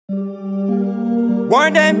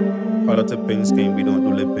Warn them. Call it a pin scheme, we don't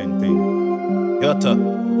do the pin thing. Yota.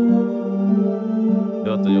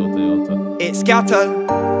 It's Kattel.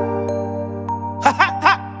 Ha ha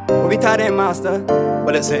ha. What we tell them, master?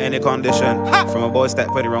 But it's in any condition. From a boy step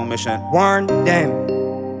for the wrong mission. Warn them.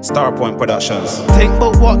 Starpoint Productions. Think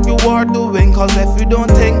about what you are doing, cause if you don't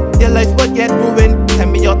think, your life will get ruined.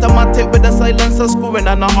 Semi-automatic with a silencer screwing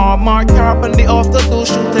and a hallmark car on the after-do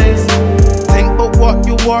shootings. Think about what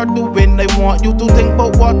you are doing, I want you to think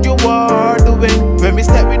about what you are doing. When we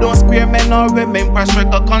step, we don't spear men or women. Press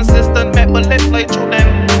record consistent, make bullet fly through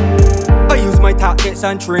them. I use my tactics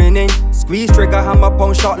and training. Squeeze trigger, hammer,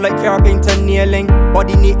 pound shot like carpenter nailing.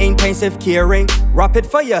 Body need intensive caring. Rapid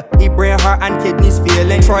fire, he brain, heart and kidneys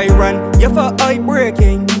failing. Try run, you for eye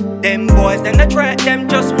breaking. Them boys, then the track, them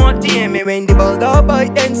just want taming. When the bulldog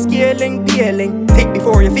bite, then scaling, peeling. Think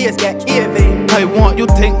before your face get caving. I want you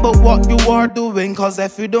to think about what you are doing, cause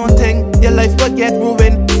if you don't think, your life will get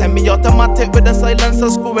ruined. Semi-automatic with a silencer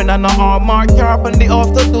screwing and a hallmark car on the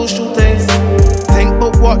after-do shootings. Think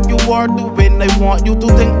about what you are doing, I want you to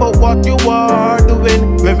think about what you are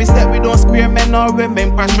doing. When we step, we don't spear men or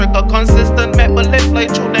women. Press record consistent, make bullet fly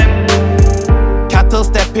through them. Kattel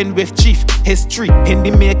stepping with Chief, history in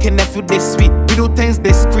the making, nephew this sweet. We do things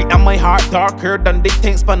discreet and my heart darker than the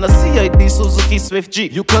things pan a CID Suzuki Swift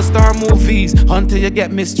Jeep. You could star movies until you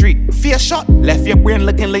get mistreat. Fear shot, left your brain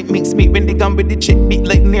looking like mince meat. When they gun with the chick beat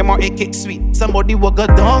like Neymar, it kick sweet. Somebody will go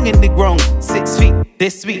down in the ground, 6 feet,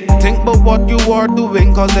 this sweet. Think about what you are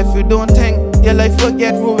doing, cause if you don't think, your life will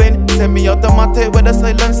get ruined. Semi-automatic with a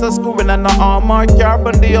silencer screwing and a armor car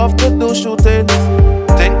on the after-do shootings.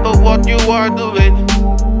 Think about what you are doing.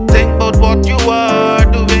 Think about what you are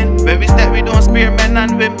doing. When we step, we don't spear men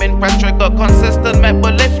and women. Press record consistent, make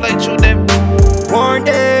bullet fly through them. Warn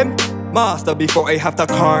them, master, before I have to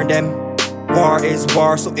corn them. War is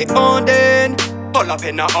war, so it on then. Pull up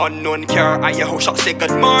in a unknown car, I your shot say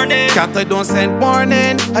good morning. Cat, I don't send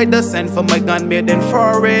warning, I just send for my gun made in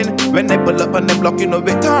foreign. When I pull up on the block, you know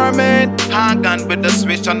it torment. Handgun with the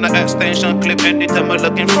switch on the extension clip, anytime I'm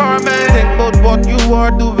looking for me. Think about what you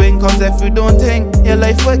are doing, cause if you don't think, your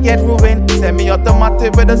life will get ruined.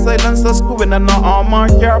 Semi-automatic with a silencer screwing and no armor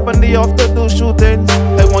car on the after-do shootings.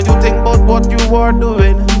 I want you to think about what you are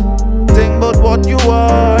doing. Think about what you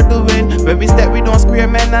are doing. When we step, we don't spear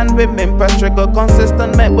men and women. Press record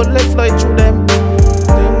consistent, make bullet fly through them.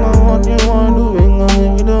 Think about what you are doing, cause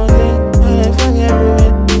if you don't think, your life will get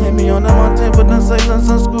ruined. Hit me on the mountain, but the silence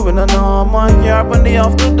and screwing and all my gear up on the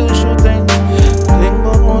after-do shooting. Think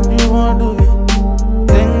about what you are doing.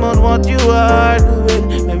 Think about what you are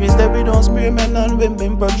doing. When we step, we don't spear men and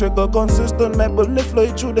women. Press record consistent, make bullet fly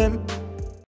through them.